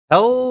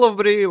Hello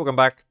everybody, welcome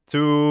back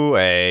to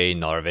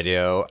another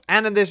video.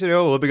 And in this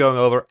video we'll be going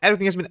over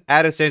everything has been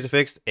added, changed and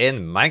fixed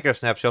in Minecraft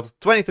Snapshot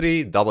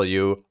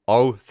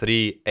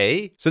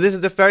 23w03a. So this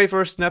is the very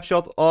first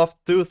snapshot of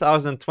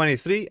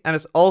 2023 and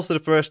it's also the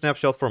first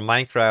snapshot for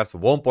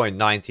Minecraft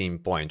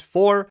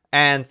 1.19.4,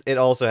 and it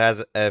also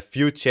has a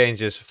few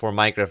changes for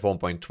Minecraft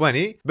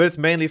 1.20, but it's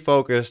mainly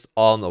focused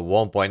on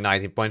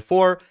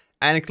 1.19.4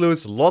 and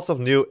includes lots of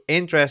new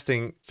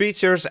interesting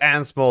features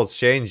and small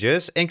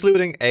changes,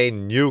 including a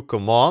new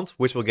command,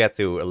 which we'll get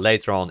to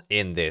later on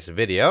in this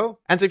video.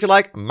 And so if you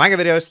like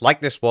Minecraft videos like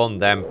this one,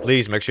 then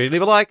please make sure you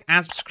leave a like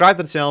and subscribe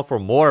to the channel for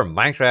more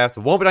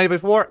Minecraft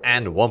 1.19.4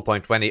 and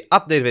 1.20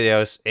 update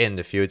videos in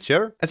the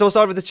future. And so we'll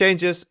start with the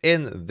changes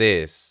in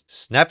this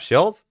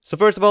snapshot. So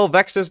first of all,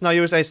 Vexes now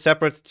use a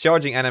separate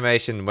charging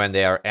animation when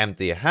they are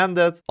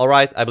empty-handed.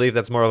 Alright, I believe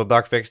that's more of a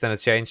bug fix than a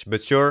change,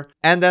 but sure.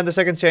 And then the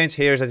second change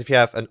here is that if you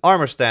have an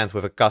armor stand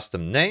with a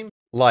custom name,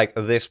 like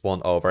this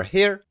one over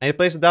here, and you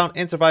place it down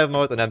in survival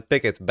mode and then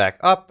pick it back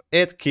up,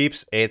 it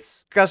keeps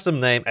its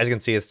custom name. As you can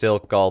see, it's still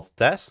called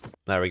test.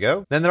 There we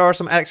go. Then there are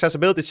some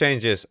accessibility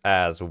changes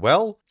as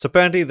well. So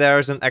apparently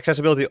there's an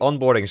accessibility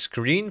onboarding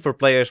screen for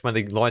players when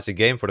they launch the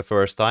game for the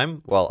first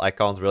time. Well, I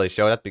can't really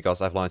show that because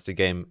I've launched the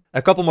game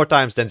a couple more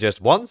times than just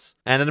once.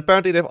 And then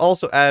apparently they've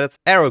also added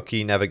arrow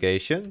key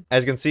navigation.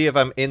 As you can see, if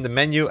I'm in the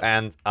menu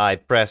and I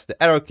press the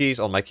arrow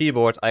keys on my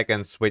keyboard, I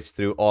can switch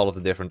through all of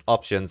the different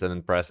options and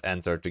then press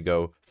enter to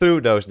go through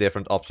those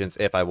different options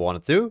if I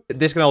wanted to.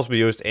 This can also be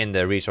used in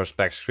the resource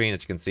pack screen,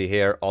 as you can see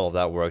here. All of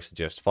that works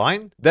just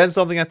fine. Then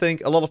something I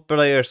think a lot of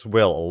players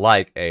will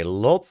like a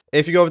lot.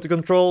 If you go over to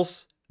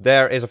controls,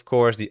 there is of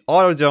course the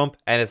auto jump,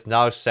 and it's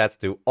now set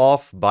to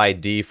off by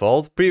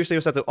default. Previously it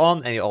was set to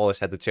on and you always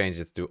had to change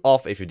it to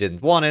off if you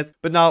didn't want it.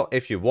 But now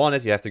if you want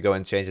it, you have to go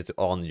and change it to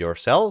on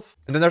yourself.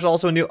 And then there's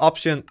also a new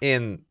option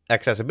in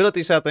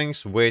accessibility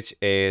settings, which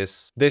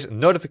is this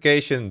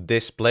notification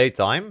display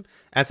time.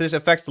 And so this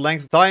affects the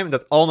length of time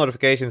that all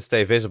notifications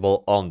stay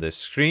visible on the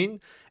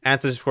screen.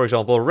 And this is, for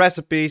example,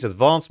 recipes,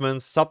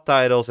 advancements,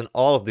 subtitles, and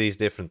all of these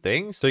different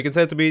things. So you can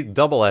set it to be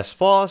double as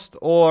fast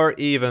or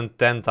even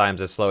 10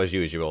 times as slow as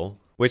usual.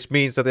 Which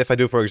means that if I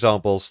do, for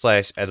example,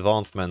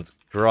 /advancement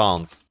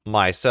grant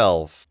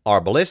myself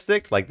are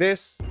ballistic, like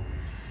this,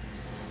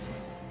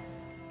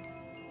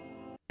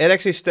 it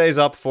actually stays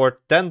up for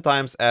 10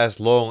 times as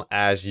long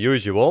as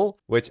usual.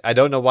 Which I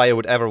don't know why you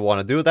would ever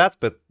want to do that,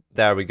 but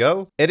there we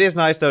go. It is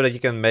nice though that you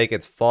can make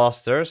it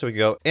faster. So we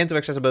go into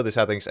accessibility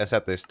settings and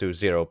set this to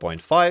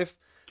 0.5.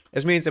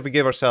 This means if we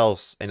give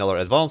ourselves another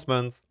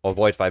advancement, or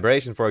void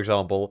vibration for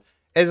example,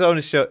 it's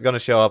only gonna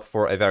show up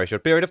for a very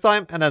short period of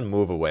time and then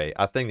move away.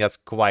 I think that's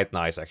quite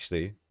nice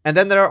actually. And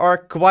then there are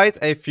quite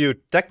a few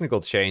technical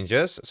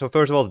changes. So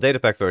first of all, the data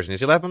pack version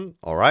is 11,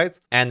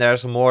 alright. And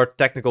there's some more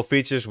technical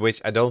features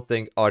which I don't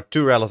think are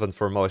too relevant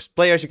for most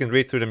players. You can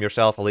read through them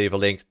yourself. I'll leave a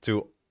link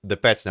to the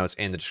patch notes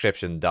in the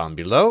description down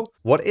below.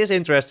 What is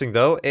interesting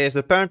though is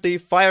that apparently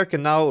fire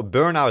can now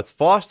burn out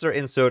faster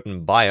in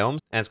certain biomes,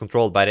 and it's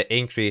controlled by the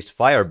increased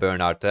fire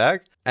burnout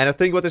tag. And I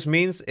think what this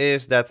means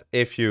is that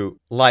if you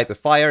light a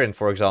fire in,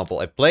 for example,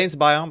 a plains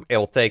biome, it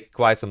will take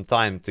quite some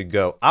time to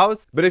go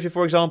out. But if you,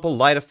 for example,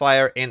 light a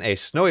fire in a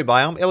snowy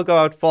biome, it will go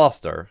out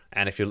faster.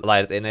 And if you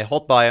light it in a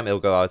hot biome, it will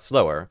go out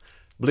slower. I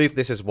believe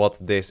this is what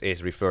this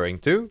is referring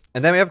to.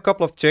 And then we have a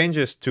couple of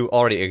changes to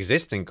already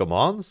existing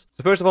commands.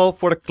 So first of all,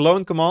 for the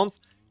clone command,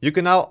 you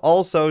can now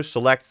also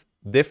select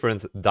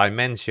different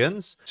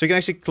dimensions. So you can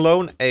actually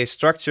clone a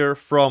structure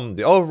from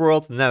the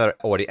overworld, the nether,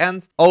 or the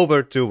end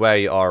over to where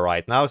you are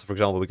right now. So for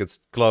example, we could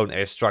clone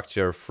a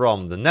structure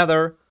from the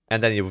nether,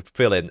 and then you would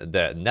fill in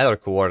the nether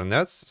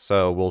coordinates.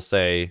 So we'll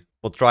say,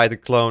 we'll try to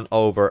clone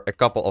over a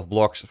couple of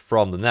blocks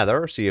from the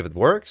nether, see if it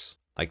works,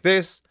 like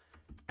this.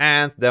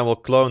 And then we'll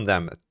clone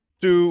them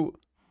to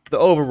the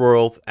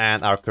overworld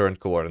and our current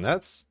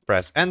coordinates.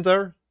 Press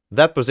enter.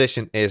 That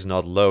position is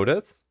not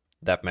loaded.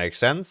 That makes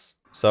sense.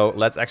 So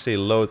let's actually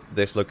load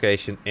this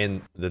location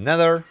in the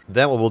nether.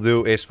 Then what we'll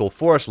do is we'll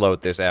force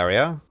load this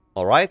area.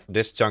 Alright,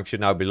 this chunk should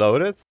now be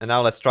loaded. And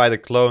now let's try to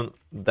clone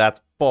that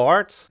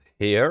part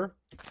here.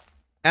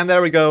 And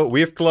there we go,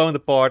 we've cloned the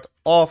part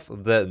of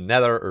the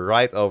nether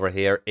right over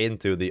here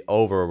into the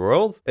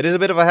overworld. It is a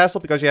bit of a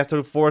hassle because you have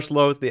to force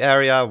load the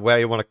area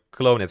where you want to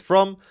clone it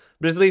from.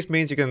 But this at least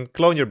means you can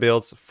clone your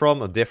builds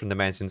from different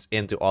dimensions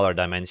into other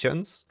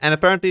dimensions. And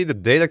apparently the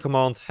data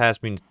command has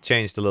been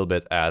changed a little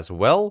bit as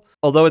well.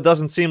 Although it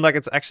doesn't seem like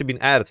it's actually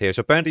been added here. So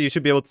apparently you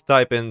should be able to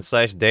type in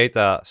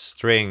 /data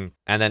string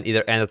and then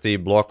either entity,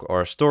 block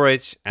or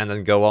storage and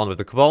then go on with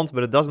the command.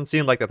 But it doesn't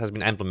seem like that has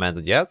been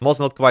implemented yet. I'm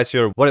also not quite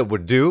sure what it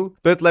would do,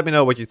 but let me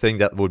know what you think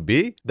that would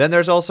be. Then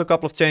there's also a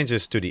couple of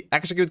changes to the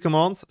execute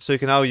command. So you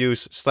can now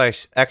use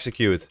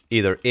 /execute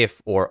either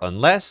if or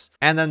unless.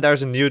 And then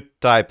there's a new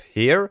type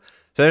here.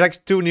 So there's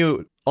like two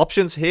new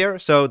options here.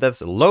 So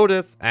that's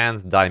loaded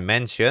and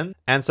dimension.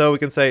 And so we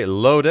can say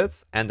loaded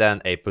and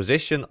then a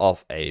position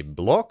of a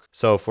block.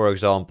 So for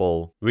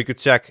example, we could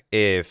check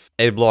if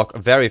a block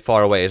very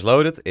far away is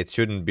loaded. It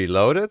shouldn't be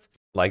loaded.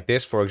 like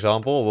this, for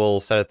example, we'll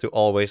set it to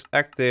always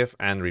active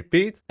and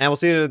repeat. And we'll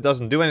see that it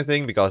doesn't do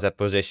anything because that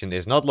position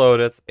is not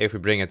loaded. If we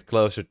bring it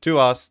closer to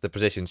us, the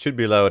position should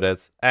be loaded.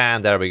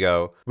 And there we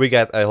go. We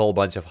get a whole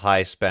bunch of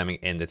hi spamming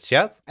in the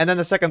chat. And then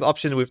the second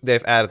option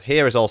they've added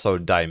here is also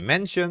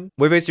dimension,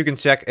 with which you can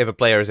check if a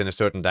player is in a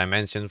certain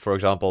dimension, for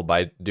example,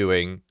 by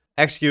doing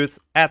execute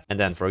at, and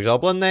then, for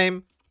example, a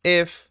name,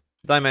 if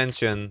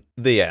dimension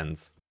the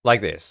end,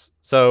 like this.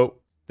 So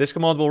this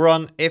command will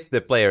run if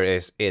the player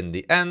is in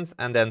the end,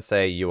 and then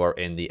say you are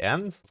in the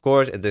end. Of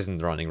course, it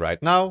isn't running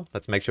right now.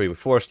 Let's make sure we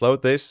force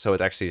load this, so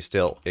it actually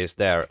still is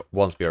there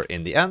once we are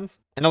in the end.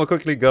 And then we'll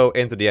quickly go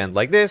into the end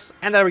like this,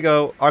 and there we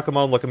go. Our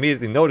command block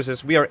immediately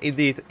notices we are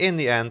indeed in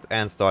the end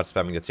and starts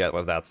spamming the chat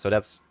with that. So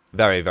that's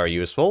very, very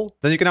useful.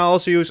 Then you can now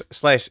also use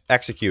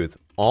 /execute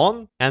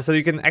on. And so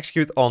you can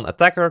execute on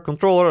attacker,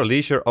 controller,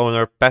 leisure,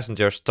 owner,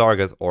 passengers,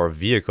 target, or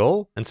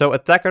vehicle. And so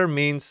attacker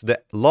means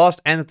the last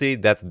entity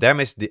that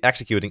damaged the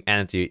executing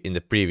entity in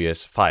the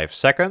previous 5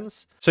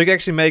 seconds. So you can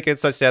actually make it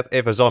such that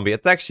if a zombie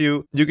attacks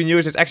you, you can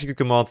use this execute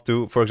command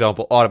to, for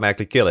example,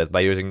 automatically kill it by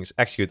using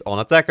execute on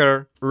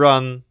attacker,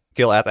 run,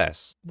 kill at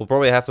s. We'll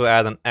probably have to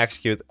add an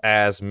execute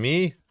as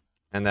me,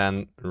 and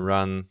then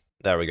run.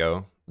 There we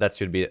go. That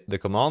should be the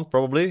command,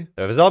 probably.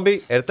 If a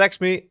zombie, it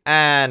attacks me,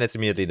 and it's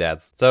immediately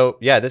dead. So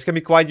yeah, this can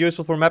be quite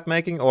useful for map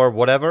making or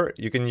whatever.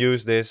 You can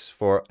use this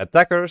for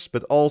attackers,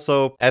 but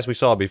also, as we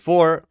saw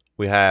before,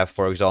 we have,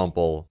 for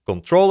example,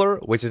 controller,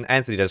 which is an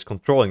entity that is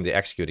controlling the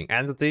executing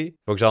entity.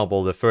 For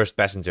example, the first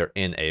passenger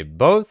in a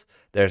boat.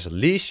 There's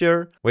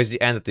leisure, which is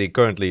the entity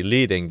currently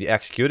leading the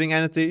executing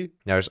entity.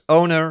 There's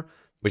owner,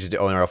 which is the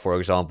owner of, for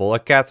example, a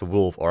cat,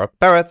 wolf, or a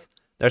parrot.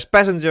 There's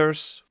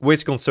passengers,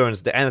 which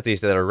concerns the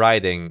entities that are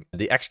riding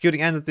the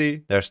executing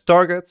entity. There's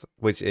target,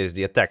 which is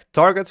the attack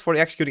target for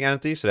the executing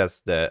entity. So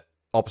that's the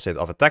opposite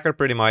of attacker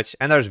pretty much.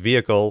 And there's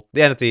vehicle,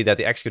 the entity that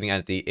the executing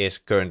entity is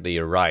currently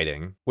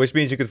riding. Which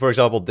means you could, for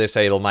example,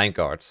 disable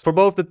minecarts. For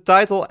both the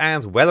title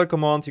and weather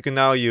command, you can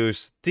now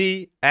use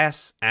T,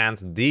 S,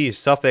 and D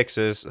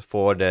suffixes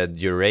for the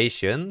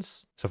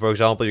durations. So for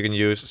example, you can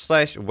use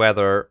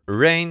 /weather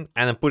rain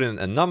and then put in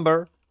a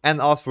number. And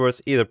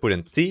afterwards either put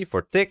in T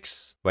for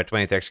ticks, where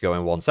 20 ticks go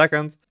in 1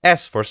 second,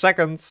 S for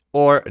seconds,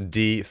 or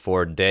D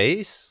for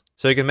days.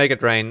 So you can make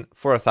it rain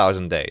for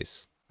 1,000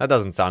 days. That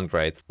doesn't sound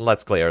great.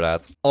 Let's clear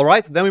that.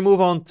 Alright, then we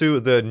move on to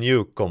the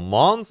new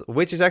command,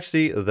 which is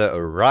actually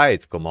the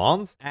ride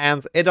command.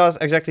 And it does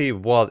exactly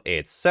what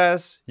it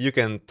says. You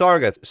can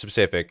target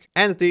specific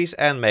entities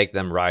and make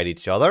them ride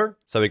each other.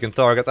 So we can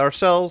target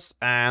ourselves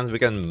and we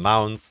can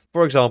mount,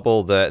 for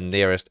example, the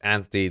nearest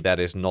entity that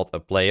is not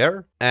a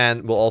player.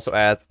 And we'll also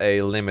add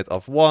a limit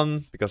of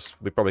 1, because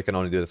we probably can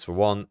only do this for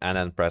 1, and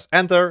then press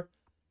enter.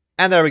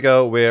 And there we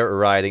go, we're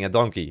riding a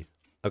donkey.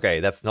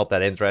 Okay, that's not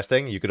that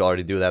interesting. You could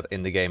already do that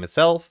in the game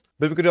itself.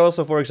 But we could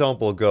also, for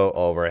example, go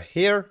over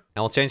here.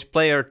 And we'll change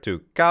player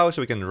to cow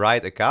so we can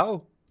ride a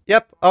cow.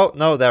 Yep. Oh,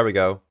 no, there we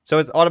go. So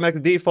it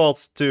automatically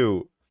defaults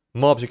to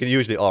mobs you can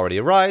usually already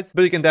ride.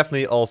 But you can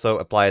definitely also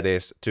apply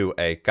this to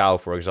a cow,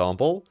 for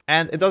example.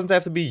 And it doesn't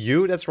have to be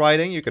you that's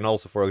riding. You can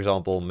also, for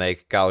example,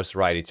 make cows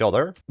ride each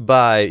other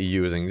by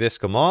using this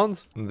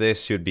command.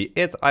 This should be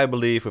it, I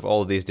believe, with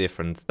all of these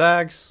different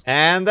tags.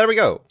 And there we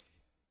go.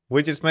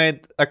 We just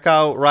made a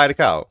cow ride a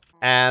cow.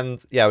 And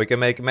yeah, we can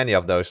make many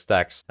of those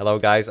stacks. Hello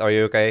guys, are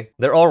you okay?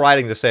 They're all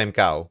riding the same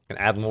cow. We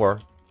can add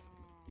more.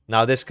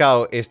 Now this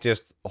cow is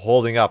just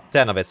holding up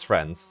 10 of its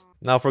friends.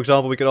 Now for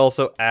example, we could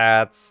also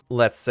add,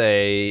 let's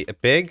say, a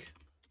pig.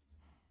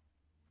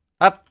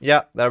 Up,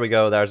 yeah, there we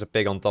go. There's a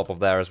pig on top of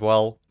there as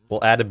well.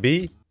 We'll add a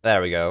bee.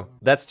 There we go.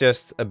 That's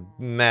just a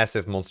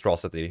massive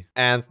monstrosity.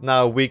 And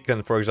now we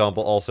can, for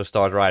example, also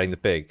start riding the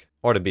pig.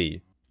 Or the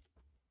bee.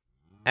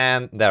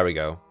 And there we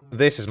go.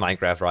 This is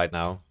Minecraft right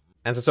now.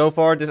 And so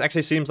far, this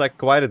actually seems like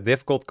quite a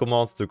difficult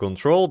command to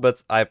control,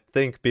 but I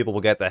think people will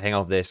get the hang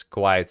of this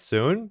quite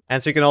soon.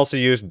 And so you can also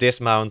use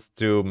dismount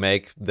to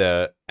make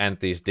the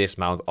entities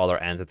dismount other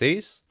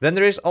entities. Then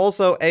there is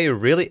also a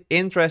really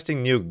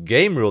interesting new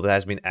game rule that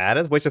has been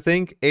added, which I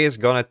think is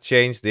gonna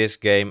change this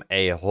game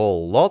a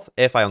whole lot,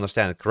 if I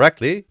understand it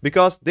correctly.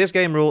 Because this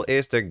game rule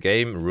is the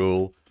game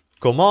rule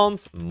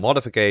command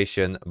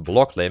modification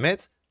block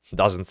limit.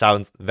 Doesn't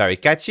sound very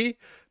catchy,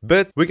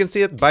 but we can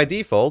see it by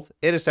default.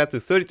 It is set to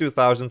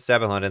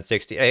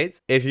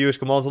 32,768. If you use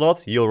commands a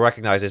lot, you'll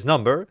recognize this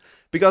number,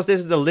 because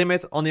this is the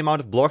limit on the amount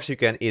of blocks you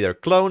can either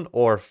clone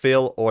or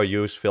fill or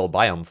use fill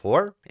biome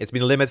for. It's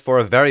been a limit for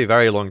a very,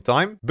 very long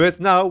time, but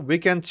now we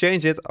can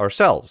change it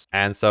ourselves.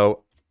 And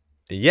so,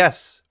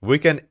 yes, we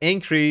can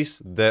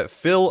increase the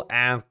fill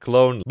and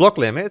clone block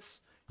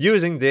limits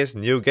using this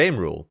new game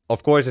rule.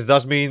 Of course, this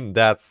does mean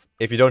that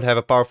if you don't have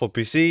a powerful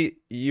PC,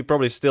 you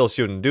probably still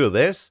shouldn't do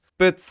this.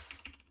 But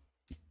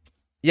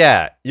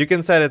yeah, you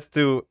can set it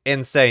to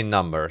insane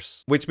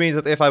numbers. Which means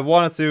that if I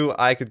wanted to,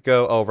 I could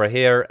go over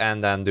here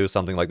and then do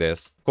something like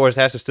this. Of course, it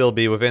has to still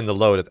be within the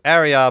loaded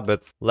area,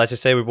 but let's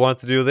just say we wanted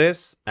to do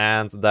this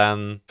and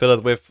then fill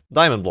it with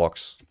diamond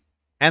blocks.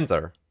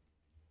 Enter.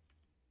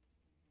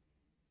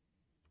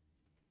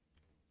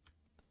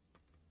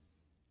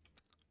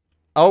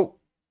 Oh,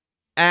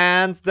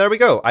 and there we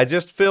go. I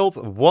just filled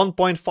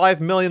 1.5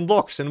 million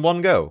blocks in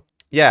one go.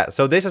 Yeah,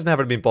 so this has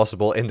never been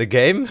possible in the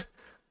game.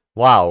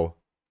 Wow.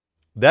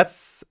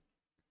 That's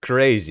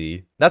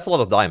crazy. That's a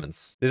lot of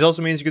diamonds. This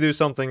also means you could do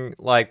something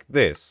like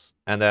this.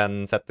 And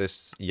then set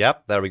this...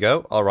 Yep, there we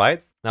go.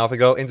 Alright. Now if we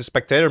go into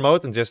spectator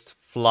mode and just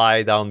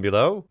fly down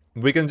below,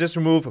 we can just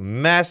remove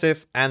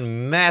massive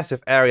and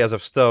massive areas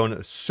of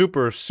stone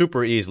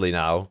super easily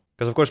now.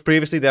 Because of course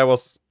previously there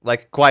was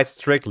like quite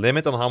strict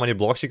limit on how many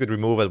blocks you could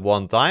remove at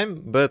one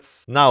time.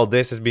 But now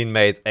this has been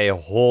made a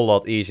whole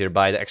lot easier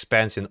by the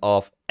expansion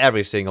of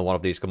every single one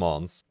of these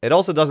commands. It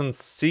also doesn't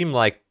seem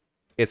like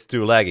it's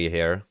too laggy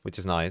here, which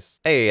is nice.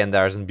 Hey, and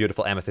there's a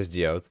beautiful amethyst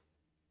geode.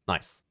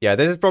 Nice. Yeah,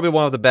 this is probably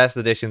one of the best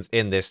additions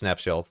in this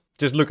snapshot.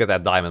 Just look at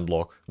that diamond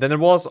block. Then there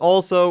was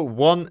also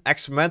one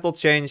experimental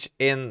change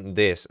in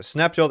this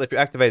snapshot. If you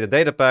activate the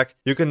data pack,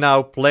 you can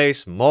now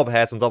place mob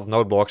heads on top of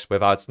node blocks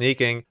without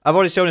sneaking. I've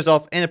already shown this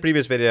off in a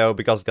previous video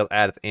because it got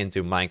added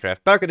into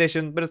Minecraft Park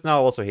Edition, but it's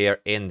now also here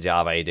in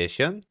Java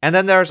Edition. And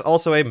then there's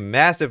also a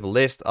massive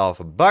list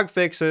of bug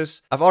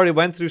fixes. I've already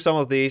went through some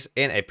of these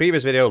in a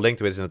previous video, linked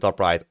to it in the top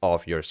right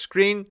of your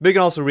screen. But you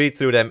can also read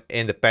through them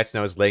in the patch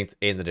notes linked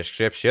in the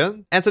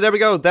description. And so there we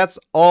go. That's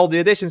all the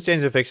additions,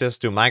 changes, and fixes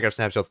to Minecraft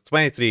Snapshot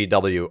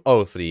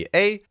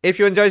 23w03a. If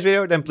you enjoyed this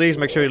video, then please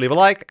make sure you leave a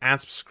like and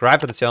subscribe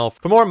to the channel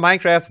for more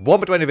Minecraft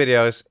 1.20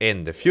 videos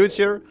in the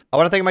future. I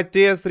want to thank my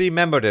tier 3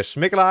 member, the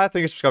Smikkela.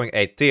 Thank you for becoming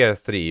a tier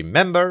 3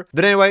 member.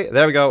 But anyway,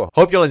 there we go.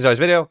 Hope you all enjoyed this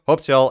video. Hope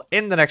to see you all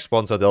in the next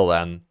one. So till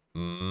then,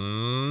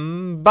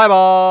 bye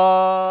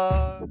bye.